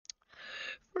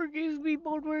Forgive me,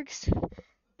 boneworks.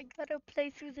 I gotta play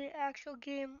through the actual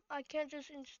game. I can't just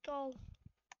install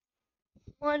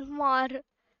one mod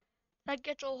that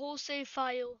gets a whole save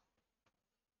file.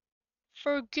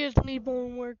 Forgive me,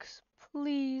 boneworks.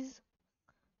 Please.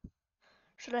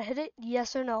 Should I hit it?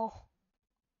 Yes or no?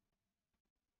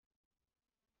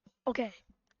 Okay.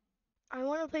 I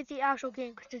want to play the actual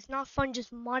game because it's not fun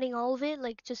just modding all of it,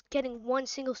 like just getting one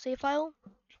single save file.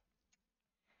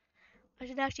 I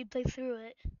should actually play through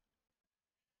it.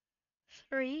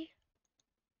 3,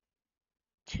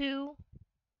 2,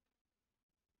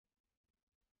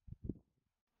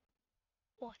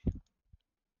 1.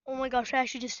 Oh my gosh, I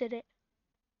actually just did it.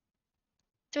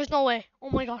 There's no way.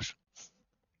 Oh my gosh.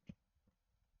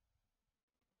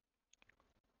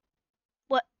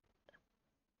 What?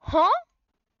 Huh?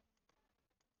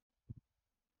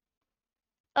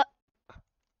 Uh,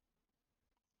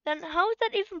 then how is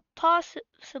that even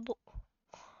possible?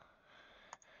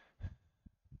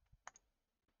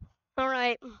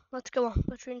 Alright, let's go.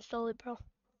 Let's reinstall it, bro.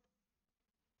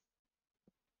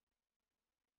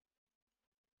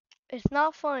 It's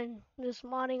not fun just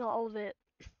modding all of it.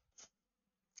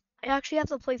 I actually have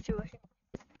to play through it.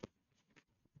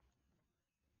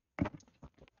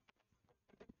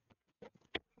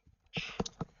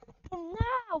 And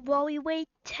now, while we wait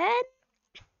 10,000,000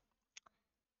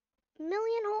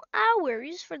 whole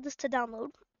hours for this to download,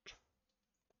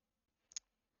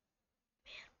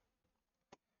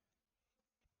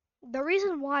 the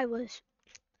reason why was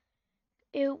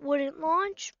it wouldn't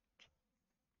launch,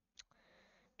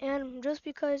 and just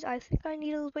because I think I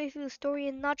need to play through the story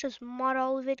and not just mod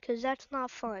all of it, because that's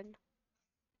not fun.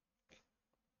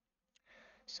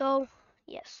 So,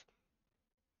 yes.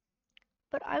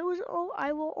 But I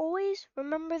will always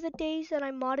remember the days that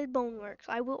I modded Boneworks.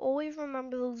 I will always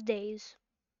remember those days.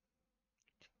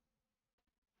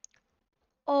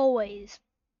 Always.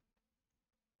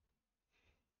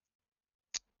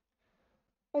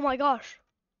 Oh my gosh.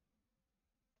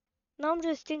 Now I'm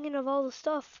just thinking of all the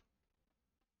stuff.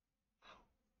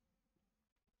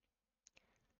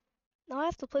 Now I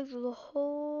have to play through the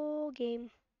whole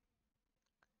game.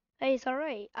 Hey, it's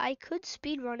alright. I could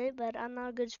speedrun it, but I'm not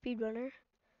a good speedrunner.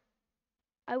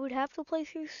 I would have to play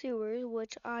through sewers,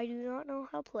 which I do not know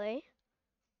how to play.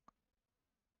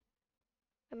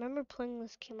 I remember playing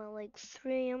this game at like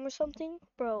 3 a.m. or something.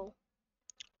 Bro,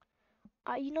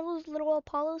 you know those little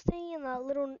Apollos thing and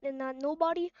that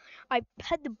nobody? I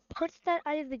had to punch that.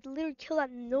 I had to literally kill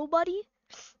that nobody.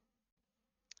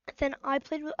 Then I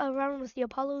played around with the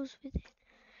Apollos.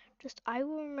 Just I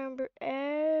will remember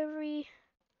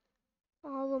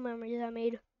all the memories I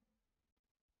made.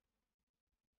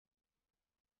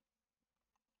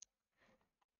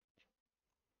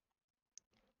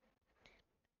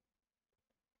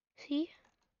 See,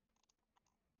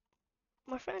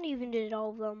 my friend even did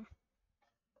all of them.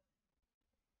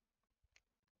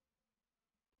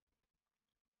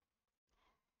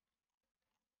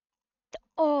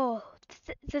 Oh,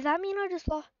 does that mean I just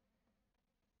lost?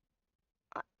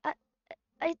 I, I,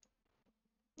 I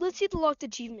let's see the locked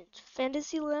achievements.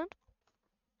 Fantasyland.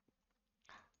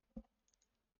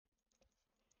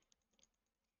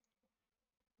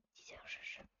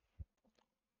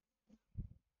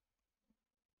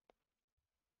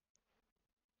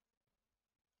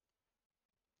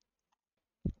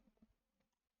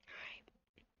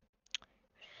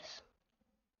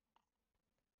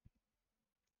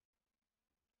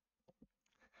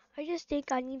 I just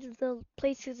think I needed to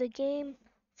play through the game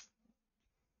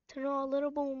to know a little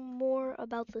bit more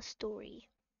about the story.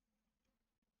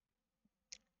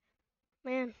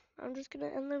 Man, I'm just gonna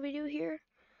end the video here.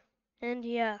 And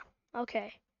yeah,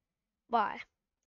 okay, bye.